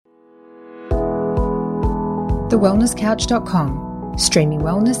thewellnesscouch.com, streaming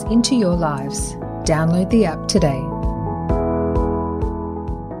wellness into your lives. Download the app today.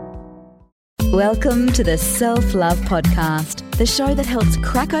 Welcome to the Self-Love Podcast, the show that helps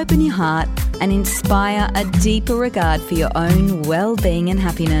crack open your heart and inspire a deeper regard for your own well-being and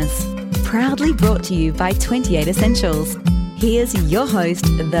happiness. Proudly brought to you by 28 Essentials. Here's your host,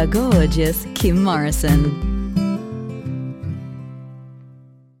 the gorgeous Kim Morrison.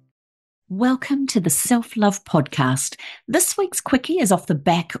 Welcome to the Self-Love Podcast. This week's Quickie is off the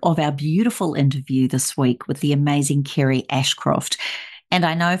back of our beautiful interview this week with the amazing Kerry Ashcroft. And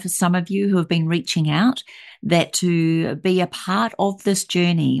I know for some of you who have been reaching out that to be a part of this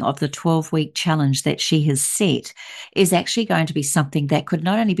journey of the 12-week challenge that she has set is actually going to be something that could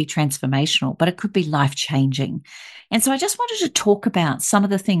not only be transformational, but it could be life-changing. And so I just wanted to talk about some of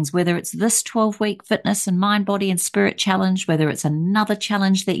the things, whether it's this 12-week fitness and mind, body and spirit challenge, whether it's another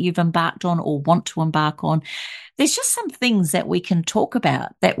challenge that you've embarked on or want to embark on. There's just some things that we can talk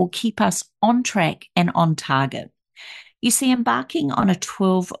about that will keep us on track and on target. You see, embarking on a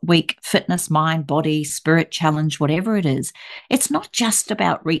 12-week fitness, mind, body, spirit challenge, whatever it is, it's not just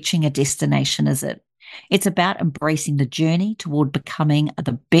about reaching a destination, is it? It's about embracing the journey toward becoming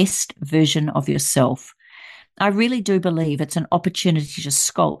the best version of yourself. I really do believe it's an opportunity to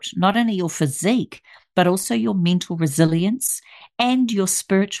sculpt not only your physique, but also your mental resilience and your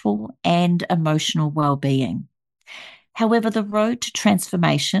spiritual and emotional well-being. However, the road to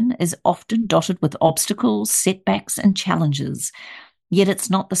transformation is often dotted with obstacles, setbacks, and challenges. Yet it's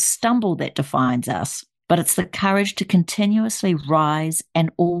not the stumble that defines us, but it's the courage to continuously rise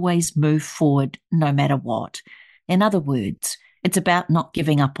and always move forward no matter what. In other words, it's about not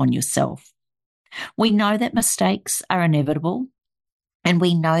giving up on yourself. We know that mistakes are inevitable, and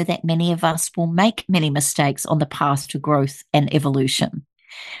we know that many of us will make many mistakes on the path to growth and evolution.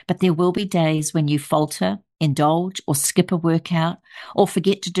 But there will be days when you falter, indulge, or skip a workout, or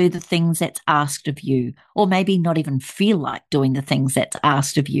forget to do the things that's asked of you, or maybe not even feel like doing the things that's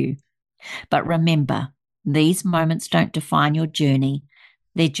asked of you. But remember, these moments don't define your journey.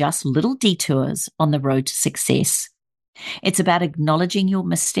 They're just little detours on the road to success. It's about acknowledging your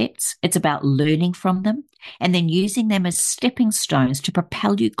missteps. It's about learning from them and then using them as stepping stones to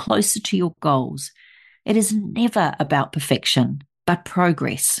propel you closer to your goals. It is never about perfection, but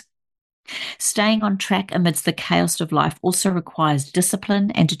progress. Staying on track amidst the chaos of life also requires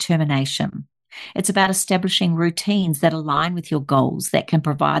discipline and determination. It's about establishing routines that align with your goals that can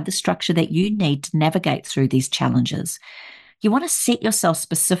provide the structure that you need to navigate through these challenges. You want to set yourself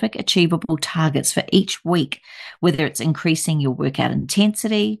specific, achievable targets for each week, whether it's increasing your workout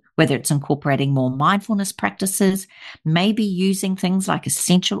intensity, whether it's incorporating more mindfulness practices, maybe using things like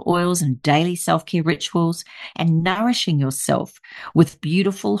essential oils and daily self-care rituals, and nourishing yourself with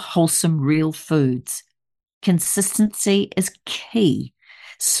beautiful, wholesome, real foods. Consistency is key.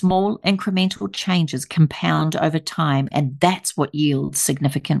 Small incremental changes compound over time, and that's what yields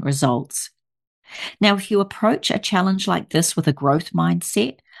significant results. Now, if you approach a challenge like this with a growth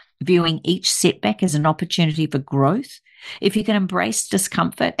mindset, viewing each setback as an opportunity for growth, if you can embrace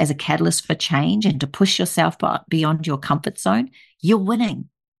discomfort as a catalyst for change and to push yourself beyond your comfort zone, you're winning.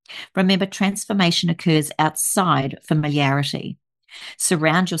 Remember, transformation occurs outside familiarity.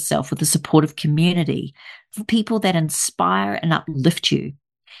 Surround yourself with a supportive community of people that inspire and uplift you.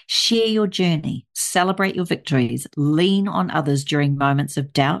 Share your journey, celebrate your victories, lean on others during moments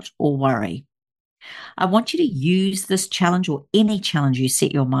of doubt or worry. I want you to use this challenge or any challenge you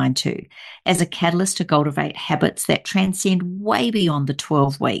set your mind to as a catalyst to cultivate habits that transcend way beyond the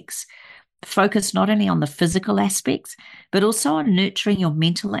 12 weeks. Focus not only on the physical aspects, but also on nurturing your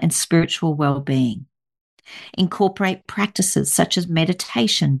mental and spiritual well-being. Incorporate practices such as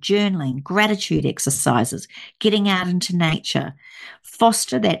meditation, journaling, gratitude exercises, getting out into nature.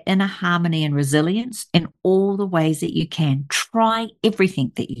 Foster that inner harmony and resilience in all the ways that you can. Try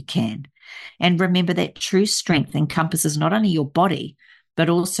everything that you can. And remember that true strength encompasses not only your body, but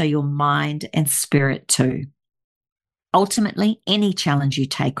also your mind and spirit too. Ultimately, any challenge you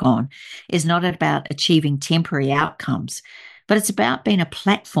take on is not about achieving temporary outcomes, but it's about being a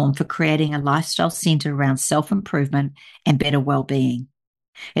platform for creating a lifestyle centered around self-improvement and better well-being.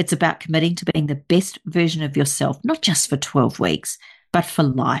 It's about committing to being the best version of yourself, not just for 12 weeks, but for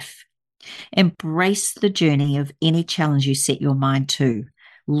life. Embrace the journey of any challenge you set your mind to.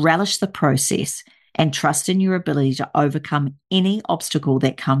 Relish the process and trust in your ability to overcome any obstacle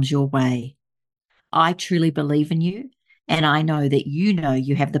that comes your way. I truly believe in you, and I know that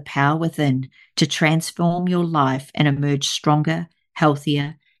you have the power within to transform your life and emerge stronger,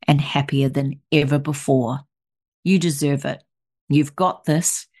 healthier, and happier than ever before. You deserve it. You've got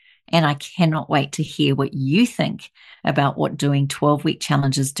this, And I cannot wait to hear what you think about what doing 12-week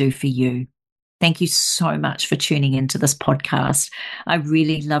challenges do for you. Thank you so much for tuning into this podcast. I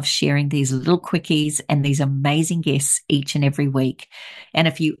really love sharing these little quickies and these amazing guests each and every week. And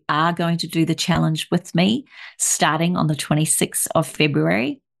if you are going to do the challenge with me, starting on the 26th of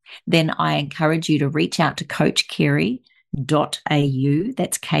February, then I encourage you to reach out to coachkerry.au,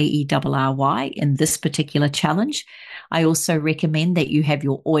 that's Kerry, in this particular challenge. I also recommend that you have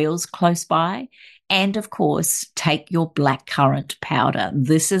your oils close by. And of course, take your blackcurrant powder.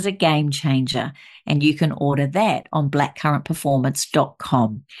 This is a game changer, and you can order that on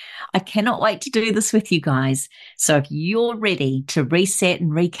blackcurrantperformance.com. I cannot wait to do this with you guys. So if you're ready to reset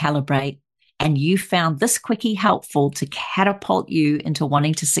and recalibrate, and you found this quickie helpful to catapult you into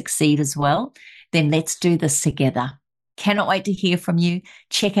wanting to succeed as well, then let's do this together. Cannot wait to hear from you.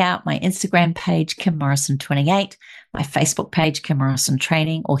 Check out my Instagram page, KimMorrison28, my Facebook page, Kim Morrison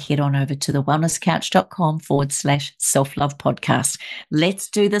Training, or head on over to thewellnesscouch.com/self-love podcast.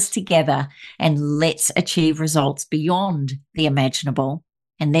 Let's do this together and let's achieve results beyond the imaginable.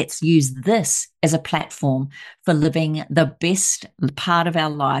 And let's use this as a platform for living the best part of our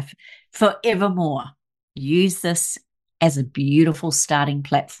life forevermore. Use this as a beautiful starting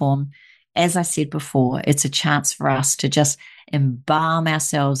platform. As I said before, it's a chance for us to just embalm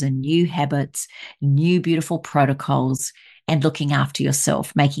ourselves in new habits, new beautiful protocols, and looking after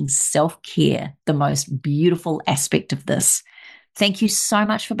yourself, making self-care the most beautiful aspect of this. Thank you so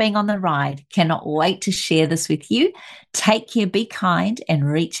much for being on the ride. Cannot wait to share this with you. Take care, be kind, and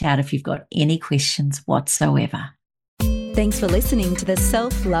reach out if you've got any questions whatsoever. Thanks for listening to the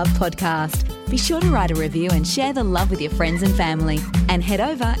Self-Love Podcast. Be sure to write a review and share the love with your friends and family. And head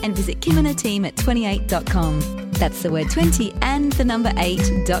over and visit Kim and her team at 28.com. That's the word 20 and the number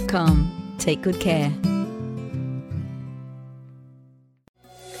 8.com. Take good care.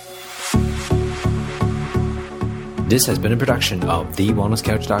 This has been a production of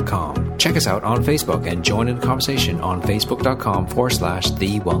TheWellnessCouch.com. Check us out on Facebook and join in the conversation on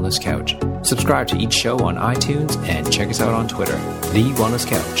Facebook.com/TheWellnessCouch. Subscribe to each show on iTunes and check us out on Twitter. The Wellness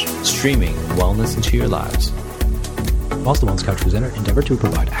Couch, streaming wellness into your lives. Whilst the Wellness Couch presenter endeavor to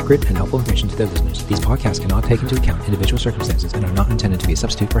provide accurate and helpful information to their listeners, these podcasts cannot take into account individual circumstances and are not intended to be a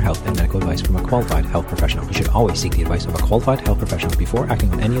substitute for health and medical advice from a qualified health professional. You should always seek the advice of a qualified health professional before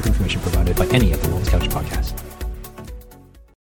acting on any of the information provided by any of the Wellness Couch podcasts.